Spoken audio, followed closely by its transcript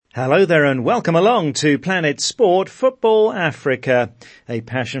Hello there and welcome along to Planet Sport Football Africa, a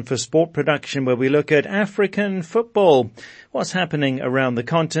passion for sport production where we look at African football, what's happening around the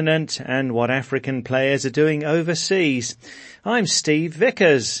continent and what African players are doing overseas. I'm Steve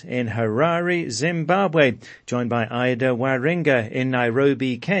Vickers in Harare, Zimbabwe, joined by Ida Waringa in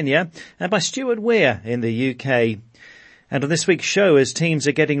Nairobi, Kenya, and by Stuart Weir in the UK. And on this week's show, as teams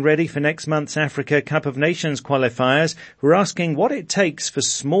are getting ready for next month's Africa Cup of Nations qualifiers, we're asking what it takes for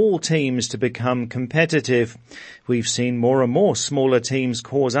small teams to become competitive. We've seen more and more smaller teams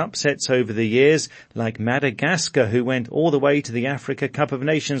cause upsets over the years, like Madagascar, who went all the way to the Africa Cup of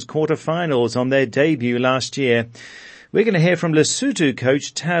Nations quarter-finals on their debut last year. We're going to hear from Lesotho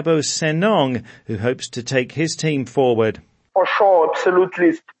coach Thabo Senong, who hopes to take his team forward. For sure, absolutely.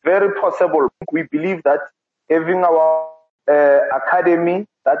 It's very possible. We believe that having our academy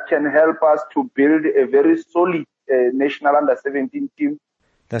that can help us to build a very solid national under-17 team.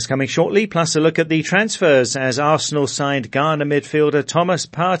 That's coming shortly, plus a look at the transfers as Arsenal signed Ghana midfielder Thomas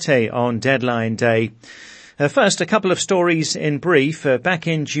Partey on deadline day. First, a couple of stories in brief. Back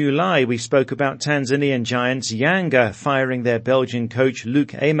in July, we spoke about Tanzanian giants Yanga firing their Belgian coach Luc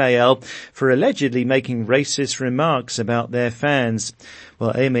Emael for allegedly making racist remarks about their fans.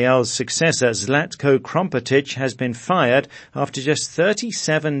 Well, Emael's successor, Zlatko Krompetic, has been fired after just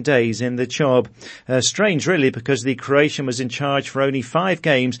 37 days in the job. Strange, really, because the Croatian was in charge for only 5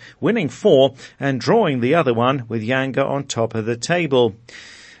 games, winning 4 and drawing the other one with Yanga on top of the table.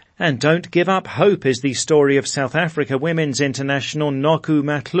 And don't give up hope is the story of South Africa women's international Noku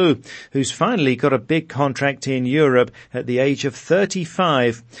Matlu, who's finally got a big contract in Europe at the age of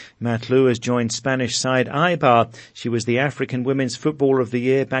 35. Matlu has joined Spanish side Eibar. She was the African Women's Footballer of the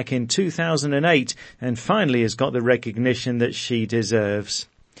Year back in 2008 and finally has got the recognition that she deserves.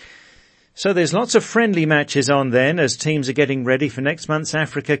 So there's lots of friendly matches on then as teams are getting ready for next month's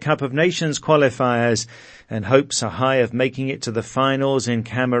Africa Cup of Nations qualifiers, and hopes are high of making it to the finals in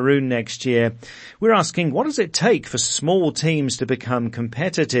Cameroon next year. We're asking, what does it take for small teams to become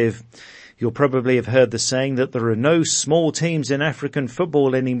competitive? You'll probably have heard the saying that there are no small teams in African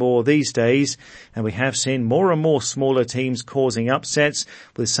football anymore these days, and we have seen more and more smaller teams causing upsets,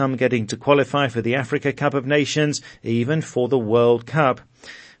 with some getting to qualify for the Africa Cup of Nations, even for the World Cup.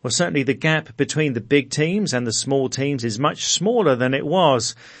 Well, certainly the gap between the big teams and the small teams is much smaller than it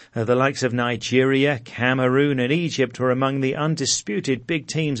was. The likes of Nigeria, Cameroon and Egypt were among the undisputed big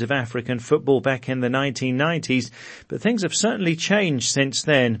teams of African football back in the 1990s, but things have certainly changed since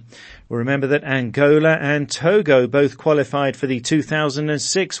then. We'll remember that Angola and Togo both qualified for the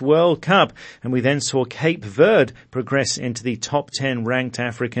 2006 World Cup, and we then saw Cape Verde progress into the top 10 ranked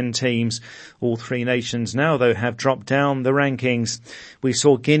African teams. All 3 nations now, though, have dropped down the rankings. We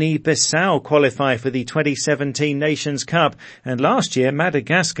saw Guinea-Bissau qualify for the 2017 Nations Cup, and last year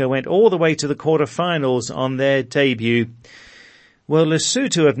Madagascar went all the way to the quarter-finals on their debut. Well,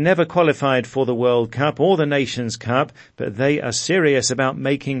 Lesotho have never qualified for the World Cup or the Nations Cup, but they are serious about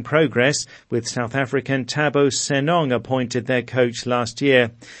making progress, with South African Thabo Senong appointed their coach last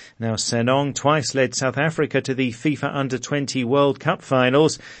year. Now, Senong twice led South Africa to the FIFA Under-20 World Cup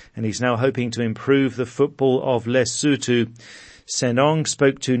finals, and he's now hoping to improve the football of Lesotho. Senong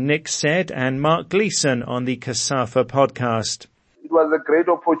spoke to Nick Said and Mark Gleeson on the Kasafa podcast. It was a great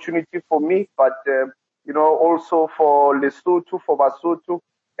opportunity for me, but also for Lesotho, for Basotho,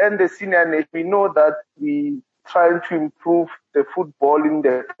 and the senior nation. We know that we trying to improve the football and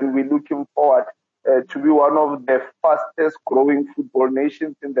we're looking forward to be one of the fastest growing football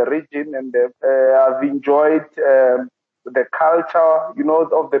nations in the region. And I've enjoyed the culture,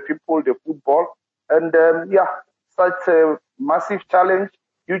 of the people, the football. And such a massive challenge,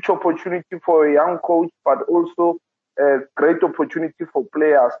 huge opportunity for a young coach, but also a great opportunity for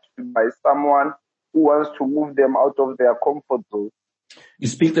players to buy someone who wants to move them out of their comfort zone. You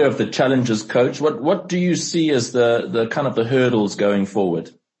speak there of the challenges, coach. What do you see as the kind of the hurdles going forward?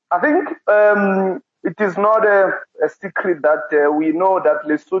 I think it is not a secret that we know that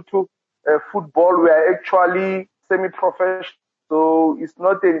Lesotho football, we are actually semi-professional. So it's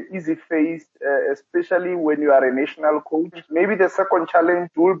not an easy phase, especially when you are a national coach. Maybe the second challenge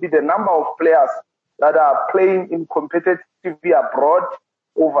will be the number of players that are playing in competitively abroad,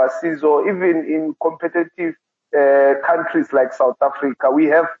 overseas, or even in competitive countries like South Africa. We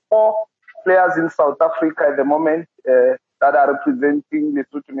have 4 players in South Africa at the moment that are representing the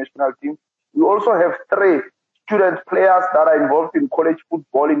Lesotho national team. We also have 3 student players that are involved in college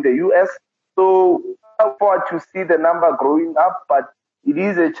football in the US. So I look forward to see the number growing up, but it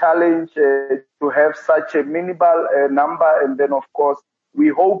is a challenge to have such a minimal number. And then, of course,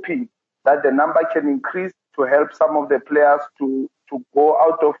 we're hoping that the number can increase to help some of the players to to go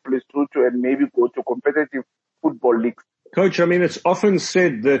out of Lesotho and maybe go to competitive football leagues. Coach, I mean, it's often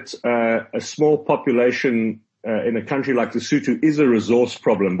said that a small population in a country like Lesotho is a resource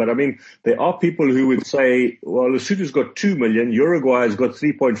problem. But I mean, there are people who would say, well, Lesotho's got 2 million, Uruguay has got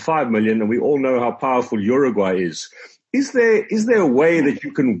 3.5 million, and we all know how powerful Uruguay is. Is there a way that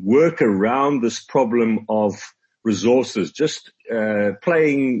you can work around this problem of resources, just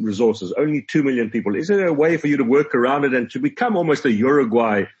playing resources, only 2 million people? Is there a way for you to work around it and to become almost a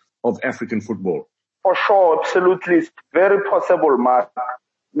Uruguay of African football? For sure, absolutely. It's very possible, Mark.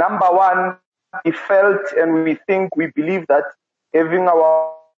 Number one, we felt and we believe that having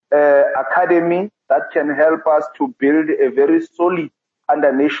our academy that can help us to build a very solid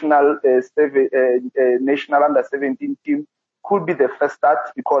national under 17 team could be the first start,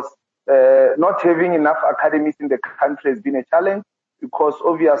 because not having enough academies in the country has been a challenge, because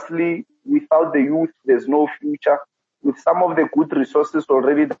obviously without the youth there's no future. With some of the good resources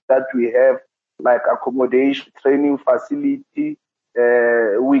already that we have, like accommodation, training facility,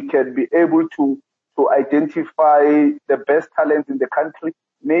 we can be able to identify the best talents in the country,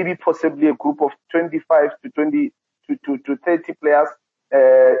 maybe possibly a group of 25 to 30 players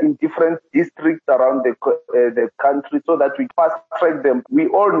in different districts around the country, so that we fast track them. We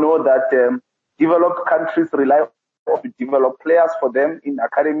all know that developed countries rely on developed players for them in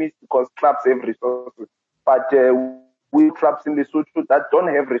academies because clubs have resources. But we clubs in Lesotho that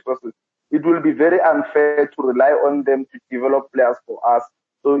don't have resources, it will be very unfair to rely on them to develop players for us.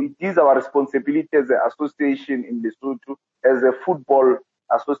 So it is our responsibility as an association in Lesotho, as a football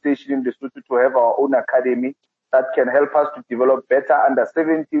association in Lesotho, to have our own academy that can help us to develop better under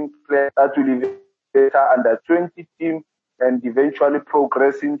 17 players, that will be better under 20 team, and eventually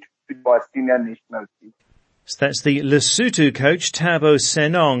progressing to our senior national team. So that's the Lesotho coach Thabo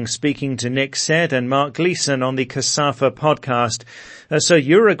Senong speaking to Nick Said and Mark Gleeson on the COSAFA podcast. So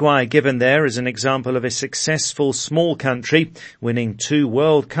Uruguay given there as an example of a successful small country, winning 2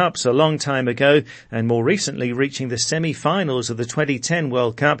 World Cups a long time ago and more recently reaching the semi-finals of the 2010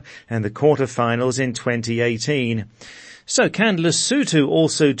 World Cup and the quarter-finals in 2018. So can Lesotho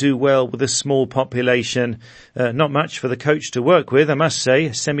also do well with a small population? Not much for the coach to work with, I must say.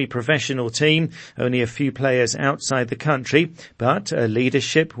 A semi-professional team, only a few players outside the country, but a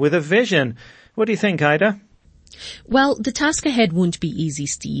leadership with a vision. What do you think, Ida? Well, the task ahead won't be easy,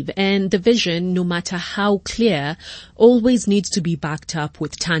 Steve, and the vision, no matter how clear, always needs to be backed up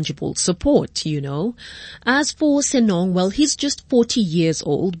with tangible support, you know. As for Senong, well, he's just 40 years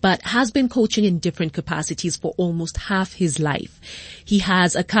old, but has been coaching in different capacities for almost half his life. He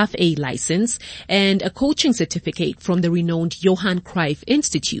has a CAF A license and a coaching certificate from the renowned Johan Cruyff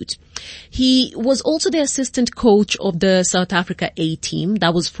Institute. He was also the assistant coach of the South Africa A team.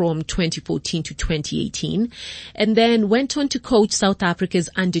 That was from 2014 to 2018. And then went on to coach South Africa's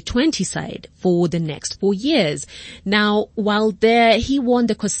under-20 side for the next 4 years. Now, while there, he won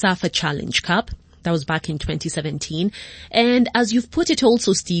the COSAFA Challenge Cup. That was back in 2017. And as you've put it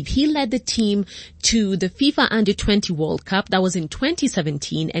also, Steve, he led the team to the FIFA Under-20 World Cup. That was in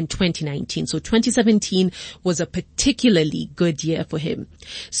 2017 and 2019. So 2017 was a particularly good year for him.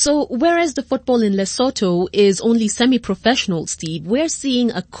 So whereas the football in Lesotho is only semi-professional, Steve, we're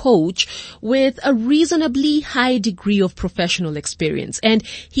seeing a coach with a reasonably high degree of professional experience. And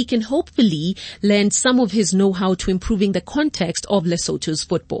he can hopefully lend some of his know-how to improving the context of Lesotho's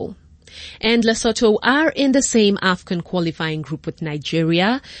football. And Lesotho are in the same AFCON qualifying group with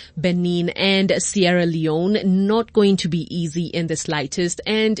Nigeria, Benin and Sierra Leone. Not going to be easy in the slightest.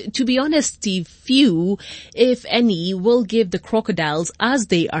 And to be honest, Steve, few, if any, will give the crocodiles, as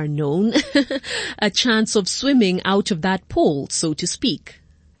they are known, a chance of swimming out of that pool, so to speak.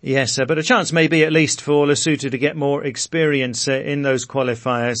 Yes, but a chance maybe at least for Lesotho to get more experience in those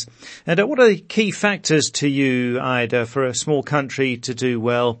qualifiers. And what are the key factors to you, Ida, for a small country to do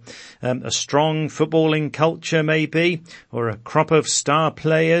well? A strong footballing culture maybe, or a crop of star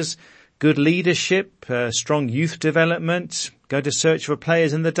players, good leadership, strong youth development, go to search for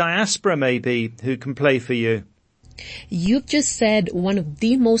players in the diaspora maybe who can play for you. You've just said one of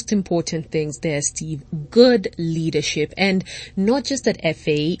the most important things there, Steve, good leadership, and not just at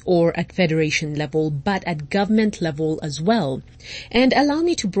FA or at federation level, but at government level as well. And allow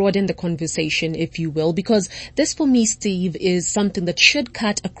me to broaden the conversation, if you will, because this for me, Steve, is something that should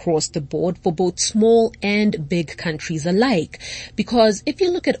cut across the board for both small and big countries alike. Because if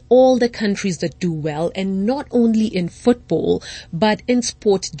you look at all the countries that do well, and not only in football, but in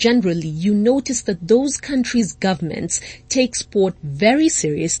sport generally, you notice that those countries' governments governments take sport very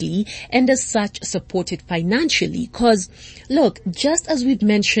seriously and as such support it financially. Because, look, just as we've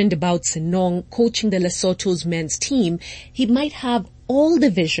mentioned about Senong coaching the Lesotho's men's team, he might have all the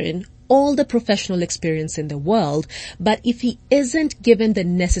vision, all the professional experience in the world, but if he isn't given the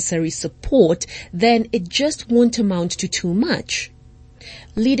necessary support, then it just won't amount to too much.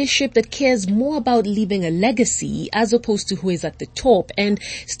 Leadership that cares more about leaving a legacy as opposed to who is at the top. And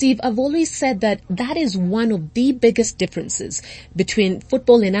Steve, I've always said that that is one of the biggest differences between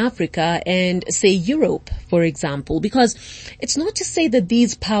football in Africa and, say, Europe, for example, because it's not to say that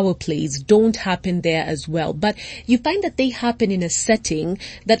these power plays don't happen there as well, but you find that they happen in a setting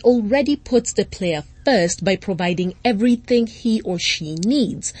that already puts the player first by providing everything he or she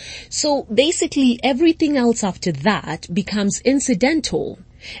needs. So basically everything else after that becomes incidental.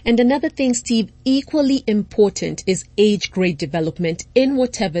 And another thing, Steve, equally important is age grade development in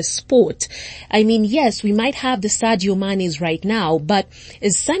whatever sport. I mean, yes, we might have the Sadio Manes right now, but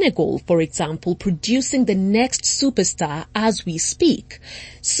is Senegal, for example, producing the next superstar as we speak?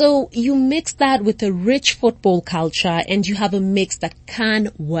 So you mix that with a rich football culture and you have a mix that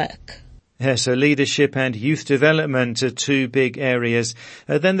can work. Yeah, so leadership and youth development are two big areas.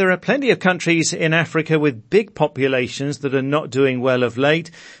 Then there are plenty of countries in Africa with big populations that are not doing well of late.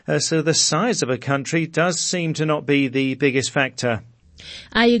 So the size of a country does seem to not be the biggest factor.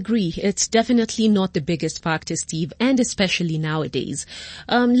 I agree. It's definitely not the biggest factor, Steve, and especially nowadays.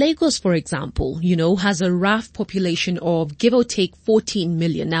 Lagos, for example, has a rough population of give or take 14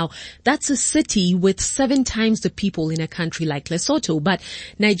 million. Now, that's a city with 7 times the people in a country like Lesotho, but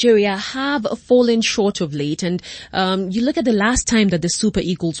Nigeria have fallen short of late. And you look at the last time that the Super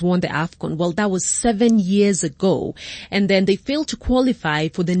Eagles won the AFCON, well, that was 7 years ago. And then they failed to qualify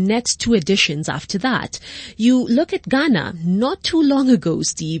for the next 2 editions after that. You look at Ghana, not too long ago,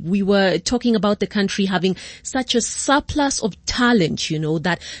 Steve, we were talking about the country having such a surplus of talent,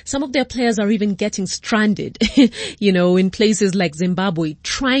 that some of their players are even getting stranded, in places like Zimbabwe,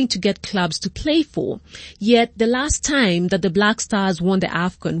 trying to get clubs to play for. Yet the last time that the Black Stars won the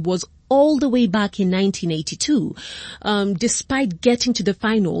AFCON was all the way back in 1982, despite getting to the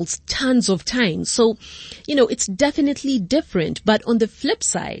finals tons of times. So, it's definitely different. But on the flip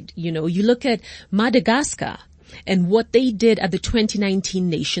side, you look at Madagascar, and what they did at the 2019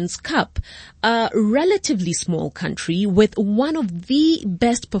 Nations Cup, a relatively small country with one of the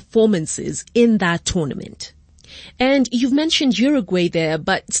best performances in that tournament. And you've mentioned Uruguay there,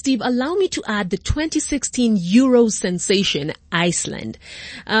 but Steve, allow me to add the 2016 Euro sensation, Iceland.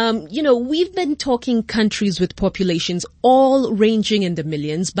 We've been talking countries with populations all ranging in the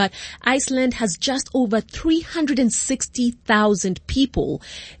millions, but Iceland has just over 360,000 people.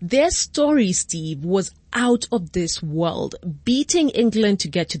 Their story, Steve, was out of this world, beating England to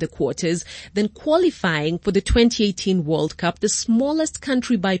get to the quarters, then qualifying for the 2018 World Cup, the smallest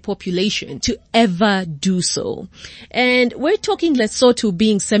country by population to ever do so. And we're talking Lesotho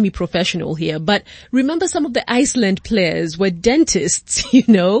being semi-professional here, but remember some of the Iceland players were dentists,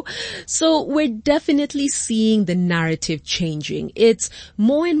 So we're definitely seeing the narrative changing. It's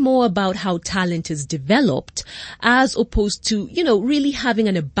more and more about how talent is developed as opposed to, really having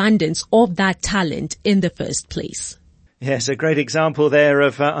an abundance of that talent in the first place. Yes, a great example there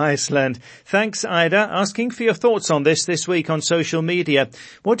of Iceland. Thanks, Ida. Asking for your thoughts on this week on social media.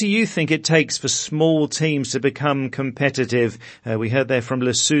 What do you think it takes for small teams to become competitive? We heard there from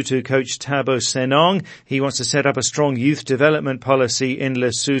Lesotho coach Thabo Senong. He wants to set up a strong youth development policy in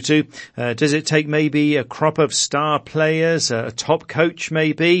Lesotho. Does it take maybe a crop of star players, a top coach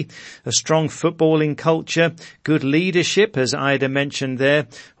maybe, a strong footballing culture, good leadership, as Ida mentioned there,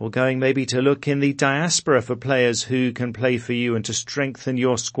 or going maybe to look in the diaspora for players who can play for you and to strengthen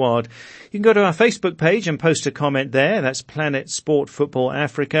your squad? You can go to our Facebook page and post a comment there. That's Planet Sport Football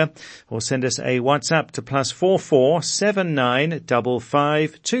Africa, or send us a WhatsApp to +44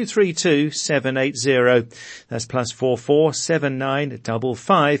 7955 232 780. That's +44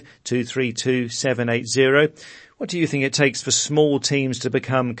 7955 232 780. What do you think it takes for small teams to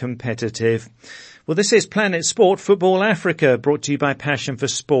become competitive? Well, this is Planet Sport Football Africa, brought to you by Passion for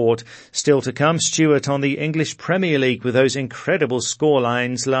Sport. Still to come, Stuart on the English Premier League with those incredible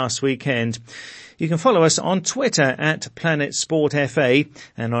scorelines last weekend. You can follow us on Twitter at Planet Sport FA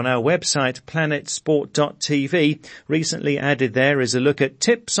and on our website planetsport.tv. Recently added there is a look at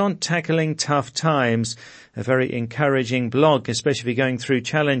tips on tackling tough times. A very encouraging blog, especially if you're going through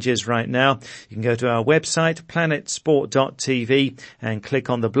challenges right now. You can go to our website, planetsport.tv, and click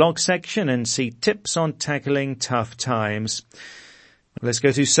on the blog section and see tips on tackling tough times. Let's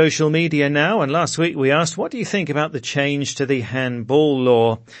go to social media now. And last week we asked, what do you think about the change to the handball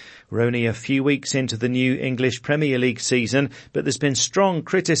law? We're only a few weeks into the new English Premier League season, but there's been strong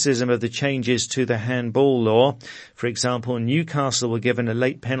criticism of the changes to the handball law. For example, Newcastle were given a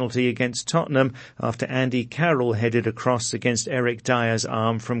late penalty against Tottenham after Andy Carroll headed across against Eric Dyer's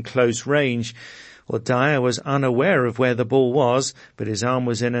arm from close range. Well, Dyer was unaware of where the ball was, but his arm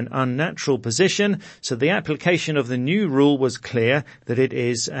was in an unnatural position, so the application of the new rule was clear that it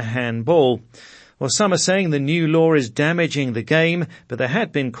is a handball. Well, some are saying the new law is damaging the game, but there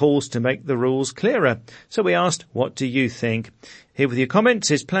had been calls to make the rules clearer. So we asked, what do you think? Here with your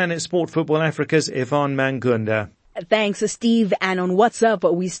comments is Planet Sport Football Africa's Yvonne Mangunda. Thanks, Steve. And on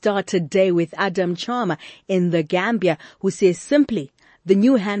WhatsApp, we start today with Adam Chama in the Gambia, who says simply, the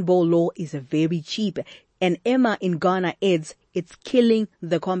new handball law is very cheap. And Emma in Ghana adds, it's killing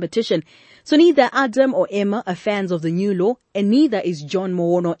the competition. So neither Adam or Emma are fans of the new law, and neither is John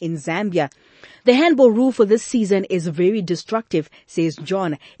Moono in Zambia. The handball rule for this season is very destructive, says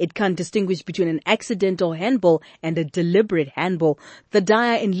John. It can't distinguish between an accidental handball and a deliberate handball. The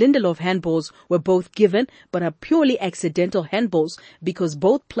Dyer and Lindelof handballs were both given, but are purely accidental handballs because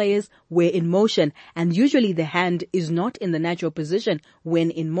both players were in motion, and usually the hand is not in the natural position when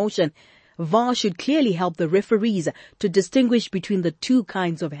in motion. VAR should clearly help the referees to distinguish between the two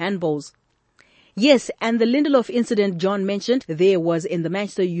kinds of handballs. Yes, and the Lindelof incident John mentioned there was in the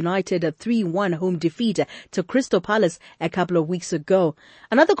Manchester United 3-1 home defeat to Crystal Palace a couple of weeks ago.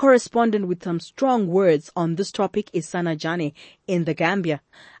 Another correspondent with some strong words on this topic is Sana Jane in the Gambia.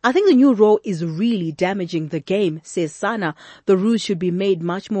 I think the new rule is really damaging the game, says Sana. The rules should be made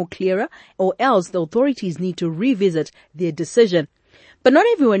much more clearer, or else the authorities need to revisit their decision. But not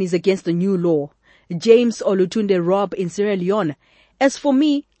everyone is against the new law. James Olutunde Rob in Sierra Leone. As for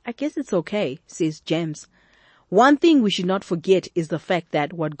me, I guess it's okay, says James. One thing we should not forget is the fact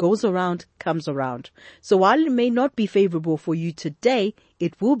that what goes around comes around. So while it may not be favorable for you today,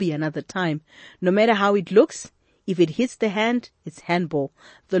 it will be another time. No matter how it looks, if it hits the hand, it's handball.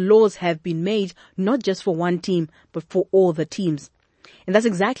 The laws have been made not just for one team, but for all the teams. And that's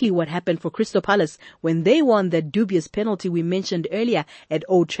exactly what happened for Crystal Palace when they won that dubious penalty we mentioned earlier at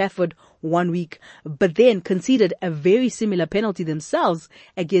Old Trafford 1 week, but then conceded a very similar penalty themselves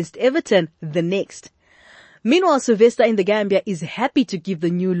against Everton the next. Meanwhile, Sylvester in the Gambia is happy to give the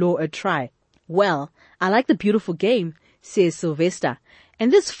new law a try. Well, I like the beautiful game, says Sylvester,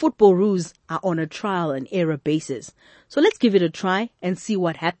 and these football rules are on a trial and error basis. So let's give it a try and see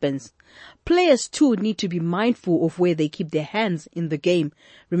what happens. Players too need to be mindful of where they keep their hands in the game.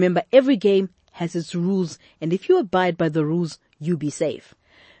 Remember, every game has its rules, and if you abide by the rules, you'll be safe.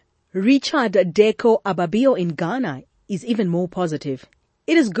 Richard Deko Ababio in Ghana is even more positive.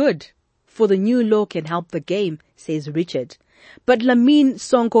 It is good, for the new law can help the game, says Richard. But Lamine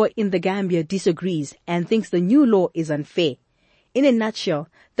Sonko in the Gambia disagrees and thinks the new law is unfair. In a nutshell,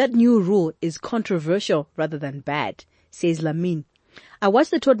 that new rule is controversial rather than bad, says Lamine. I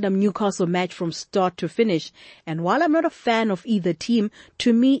watched the Tottenham-Newcastle match from start to finish, and while I'm not a fan of either team,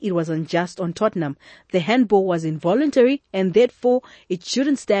 to me it was unjust on Tottenham. The handball was involuntary, and therefore it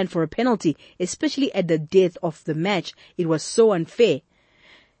shouldn't stand for a penalty, especially at the death of the match. It was so unfair.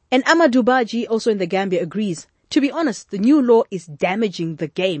 And Amadou Badji, also in the Gambia, agrees. To be honest, the new law is damaging the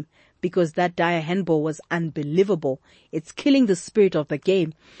game, because that Dyer handball was unbelievable. It's killing the spirit of the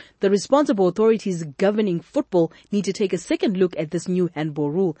game. The responsible authorities governing football need to take a second look at this new handball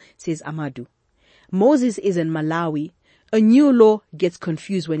rule, says Amadou. Moses is in Malawi. A new law gets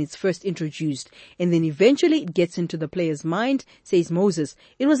confused when it's first introduced, and then eventually it gets into the player's mind, says Moses.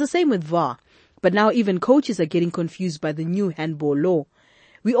 It was the same with VAR. But now even coaches are getting confused by the new handball law.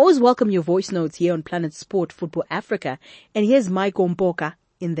 We always welcome your voice notes here on Planet Sport Football Africa. And here's Mike Ompoka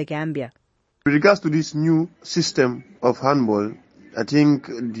in the Gambia. With regards to this new system of handball, I think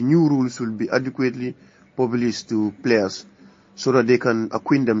the new rules will be adequately published to players so that they can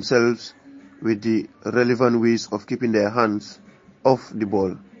acquaint themselves with the relevant ways of keeping their hands off the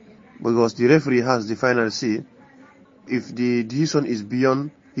ball. Because the referee has the final say. If the decision is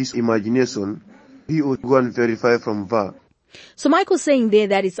beyond his imagination, he will go and verify from VAR. So Michael's saying there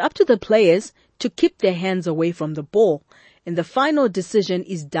that it's up to the players to keep their hands away from the ball. And the final decision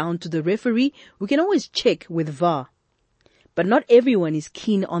is down to the referee. We can always check with VAR. But not everyone is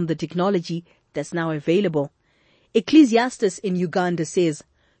keen on the technology that's now available. Ecclesiastes in Uganda says,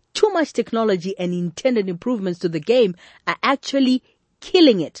 too much technology and intended improvements to the game are actually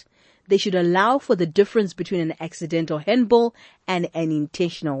killing it. They should allow for the difference between an accidental handball and an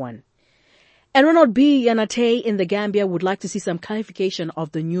intentional one. And Ronald B. Yanate in the Gambia would like to see some clarification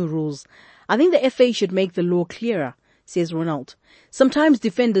of the new rules. I think the FA should make the law clearer. says Ronald. Sometimes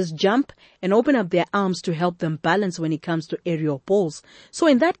defenders jump and open up their arms to help them balance when it comes to aerial balls. So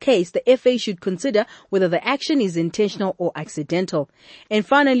in that case, the FA should consider whether the action is intentional or accidental. And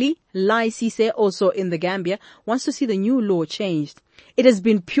finally, Lai Sise, also in the Gambia, wants to see the new law changed. It has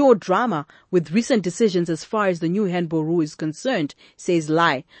been pure drama with recent decisions as far as the new handball rule is concerned, says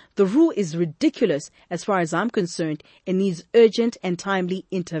Lai. The rule is ridiculous as far as I'm concerned and needs urgent and timely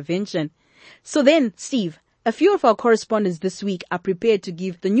intervention. So then, Steve, a few of our correspondents this week are prepared to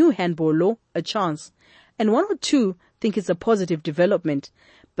give the new handball law a chance. And one or two think it's a positive development.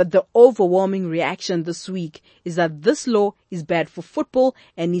 But the overwhelming reaction this week is that this law is bad for football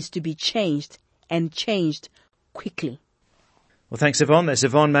and needs to be changed, and changed quickly. Well, thanks, Yvonne. That's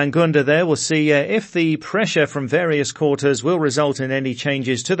Yvonne Mangunda there. We'll see if the pressure from various quarters will result in any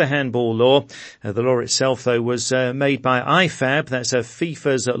changes to the handball law. The law itself, though, was made by IFAB. That's a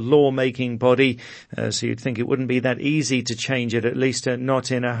FIFA's law-making body. So you'd think it wouldn't be that easy to change it, at least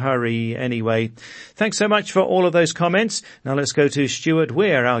not in a hurry anyway. Thanks so much for all of those comments. Now let's go to Stuart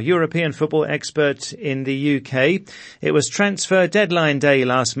Weir, our European football expert in the UK. It was transfer deadline day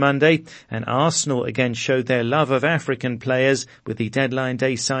last Monday, and Arsenal again showed their love of African players with the deadline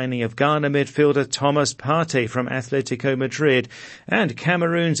day signing of Ghana midfielder Thomas Partey from Atletico Madrid, and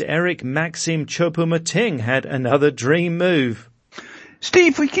Cameroon's Eric Maxim Choupo-Moting had another dream move.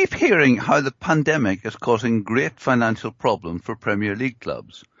 Steve, we keep hearing how the pandemic is causing great financial problems for Premier League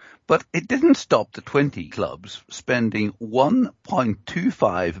clubs, but it didn't stop the 20 clubs spending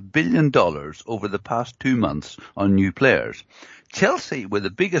 $1.25 billion over the past 2 months on new players. Chelsea were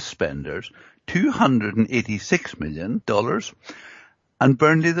the biggest spenders, $286 million, and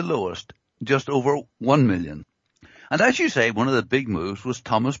Burnley the lowest, just over $1 million. And as you say, one of the big moves was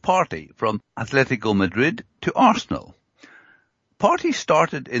Thomas Partey from Atletico Madrid to Arsenal. Partey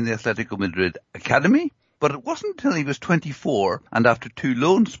started in the Atletico Madrid academy, but it wasn't until he was 24 and after 2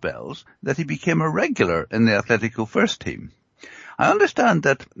 loan spells that he became a regular in the Atletico first team. I understand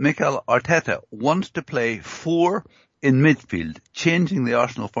that Mikel Arteta wants to play 4 in midfield, changing the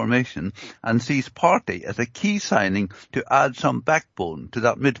Arsenal formation, and sees Partey as a key signing to add some backbone to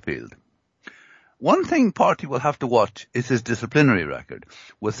that midfield. One thing Partey will have to watch is his disciplinary record,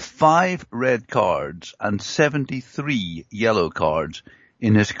 with 5 red cards and 73 yellow cards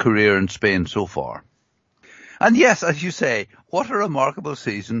in his career in Spain so far. And yes, as you say, what a remarkable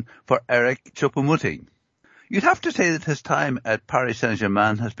season for Eric Choupo-Moting. You'd have to say that his time at Paris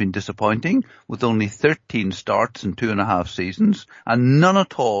Saint-Germain has been disappointing, with only 13 starts in 2.5 seasons, and none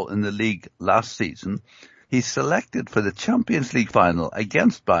at all in the league last season. He's selected for the Champions League final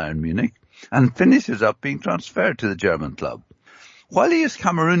against Bayern Munich, and finishes up being transferred to the German club. While he is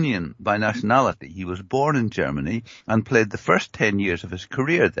Cameroonian by nationality, he was born in Germany and played the first 10 years of his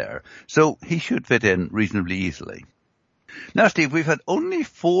career there, so he should fit in reasonably easily. Now, Steve, we've had only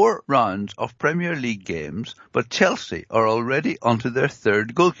 4 rounds of Premier League games, but Chelsea are already onto their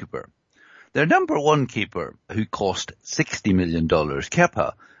 3rd goalkeeper. Their number 1 keeper, who cost $60 million,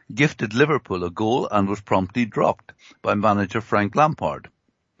 Kepa, gifted Liverpool a goal and was promptly dropped by manager Frank Lampard.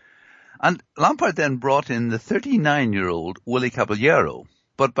 And Lampard then brought in the 39-year-old Willy Caballero,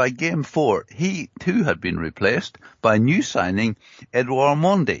 but by game 4, he too had been replaced by new signing Edouard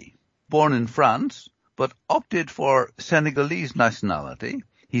Mendy, born in France, but opted for Senegalese nationality.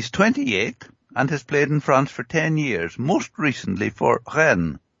 He's 28 and has played in France for 10 years, most recently for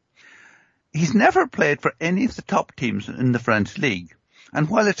Rennes. He's never played for any of the top teams in the French league, and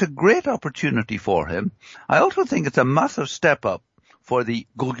while it's a great opportunity for him, I also think it's a massive step up for the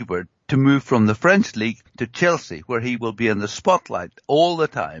goalkeeper to move from the French league to Chelsea, where he will be in the spotlight all the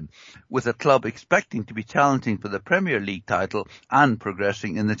time, with a club expecting to be challenging for the Premier League title and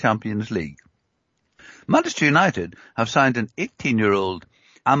progressing in the Champions League. Manchester United have signed an 18-year-old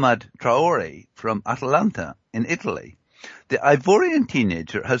Amad Traore from Atalanta in Italy. The Ivorian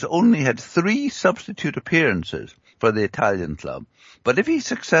teenager has only had 3 substitute appearances for the Italian club, but if he's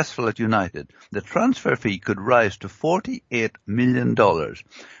successful at United, the transfer fee could rise to $48 million,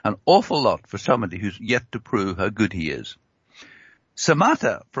 an awful lot for somebody who's yet to prove how good he is.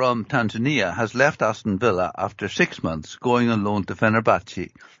 Samatta from Tanzania has left Aston Villa after 6 months, going on loan to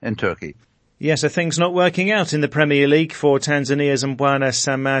Fenerbahce in Turkey. Yes, are things not working out in the Premier League for Tanzania's Mbwana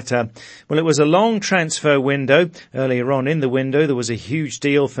Samatta? Well, it was a long transfer window. Earlier on in the window, there was a huge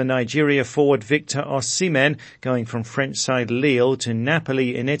deal for Nigeria forward Victor Osimhen, going from French side Lille to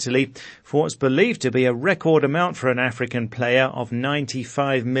Napoli in Italy for what's believed to be a record amount for an African player of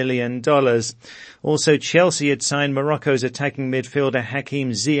 $95 million. Also, Chelsea had signed Morocco's attacking midfielder Hakim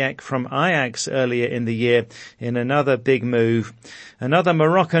Ziyech from Ajax earlier in the year in another big move. Another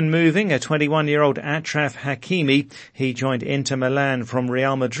Moroccan moving, a 21 21-year-old Achraf Hakimi. He joined Inter Milan from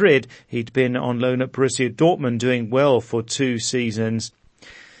Real Madrid. He'd been on loan at Borussia Dortmund, doing well for 2 seasons.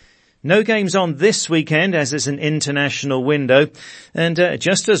 No games on this weekend as it's an international window, and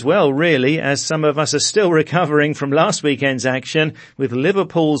just as well really, as some of us are still recovering from last weekend's action with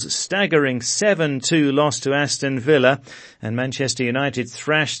Liverpool's staggering 7-2 loss to Aston Villa and Manchester United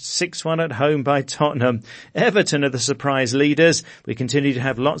thrashed 6-1 at home by Tottenham. Everton are the surprise leaders. We continue to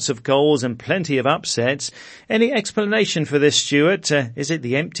have lots of goals and plenty of upsets. Any explanation for this, Stuart? Is it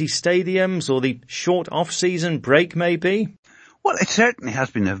the empty stadiums or the short off-season break maybe? Well, it certainly has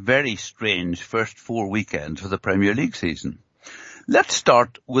been a very strange first 4 weekends for the Premier League season. Let's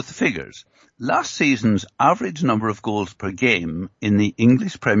start with the figures. Last season's average number of goals per game in the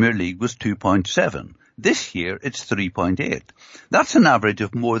English Premier League was 2.7. This year it's 3.8. That's an average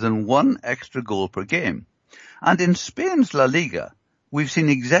of more than 1 extra goal per game. And in Spain's La Liga, we've seen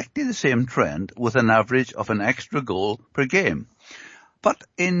exactly the same trend with an average of an extra goal per game. But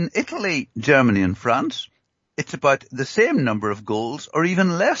in Italy, Germany and France, it's about the same number of goals or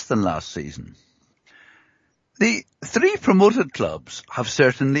even less than last season. The 3 promoted clubs have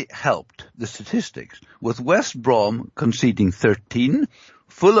certainly helped the statistics, with West Brom conceding 13,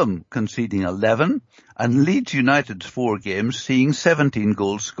 Fulham conceding 11, and Leeds United's 4 games seeing 17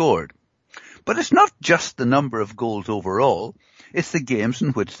 goals scored. But it's not just the number of goals overall, it's the games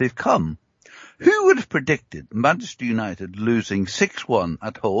in which they've come. Who would have predicted Manchester United losing 6-1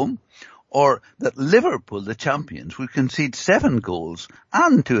 at home, or that Liverpool, the champions, would concede 7 goals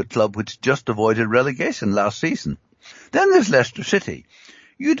and to a club which just avoided relegation last season? Then there's Leicester City.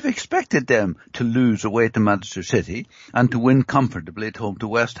 You'd have expected them to lose away to Manchester City and to win comfortably at home to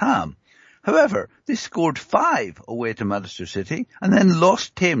West Ham. However, they scored 5 away to Manchester City and then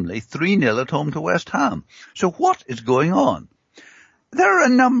lost tamely 3-0 at home to West Ham. So what is going on? There are a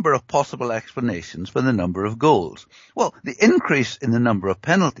number of possible explanations for the number of goals. Well, the increase in the number of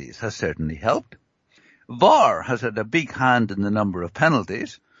penalties has certainly helped. VAR has had a big hand in the number of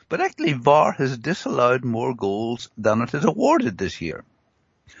penalties, but actually VAR has disallowed more goals than it has awarded this year.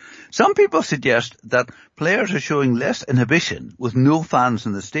 Some people suggest that players are showing less inhibition with no fans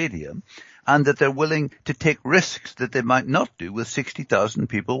in the stadium and that they're willing to take risks that they might not do with 60,000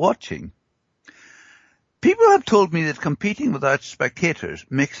 people watching. People have told me that competing without spectators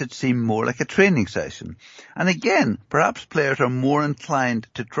makes it seem more like a training session. And again, perhaps players are more inclined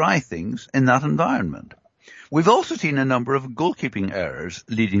to try things in that environment. We've also seen a number of goalkeeping errors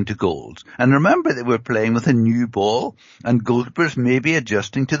leading to goals. And remember that we're playing with a new ball, and goalkeepers may be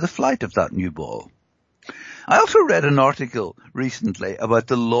adjusting to the flight of that new ball. I also read an article recently about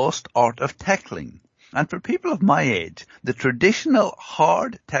the lost art of tackling. And for people of my age, the traditional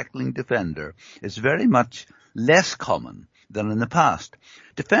hard tackling defender is very much less common than in the past.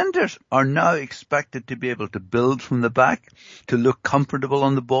 Defenders are now expected to be able to build from the back, to look comfortable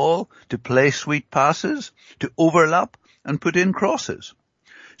on the ball, to play sweet passes, to overlap and put in crosses.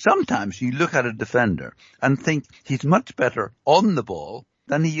 Sometimes you look at a defender and think he's much better on the ball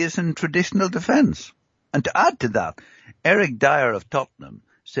than he is in traditional defence. And to add to that, Eric Dyer of Tottenham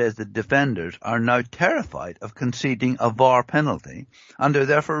says that defenders are now terrified of conceding a VAR penalty and are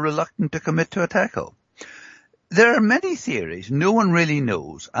therefore reluctant to commit to a tackle. There are many theories, no one really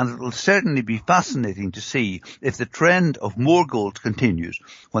knows, and it will certainly be fascinating to see if the trend of more goals continues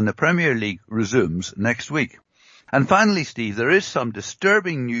when the Premier League resumes next week. And finally, Steve, there is some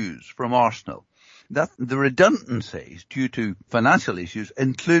disturbing news from Arsenal that the redundancies due to financial issues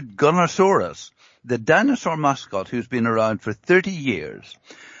include Gunnersaurus, the dinosaur mascot who's been around for 30 years.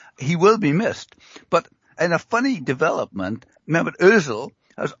 He will be missed. But in a funny development, Mehmet Özil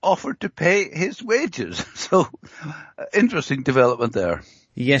has offered to pay his wages. So, interesting development there.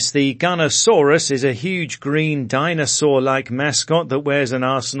 Yes, the Gunnersaurus is a huge green dinosaur-like mascot that wears an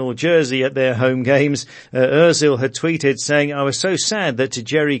Arsenal jersey at their home games. Özil had tweeted saying, "I was so sad that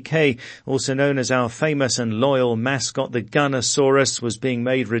Jerry Kay, also known as our famous and loyal mascot, the Gunnersaurus, was being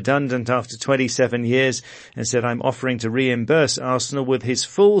made redundant after 27 years, and said, I'm offering to reimburse Arsenal with his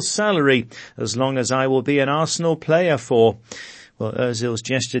full salary as long as I will be an Arsenal player for." Well, Özil's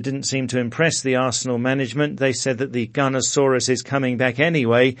gesture didn't seem to impress the Arsenal management. They said that the Gunnersaurus is coming back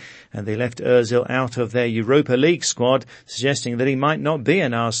anyway, and they left Özil out of their Europa League squad, suggesting that he might not be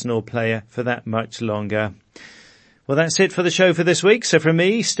an Arsenal player for that much longer. Well, that's it for the show for this week. So from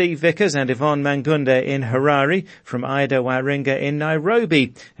me, Steve Vickers, and Yvonne Mangunda in Harare, from Ida Waringa in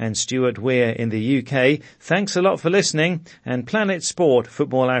Nairobi, and Stuart Weir in the UK, thanks a lot for listening. And Planet Sport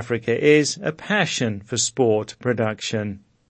Football Africa is a passion for sport production.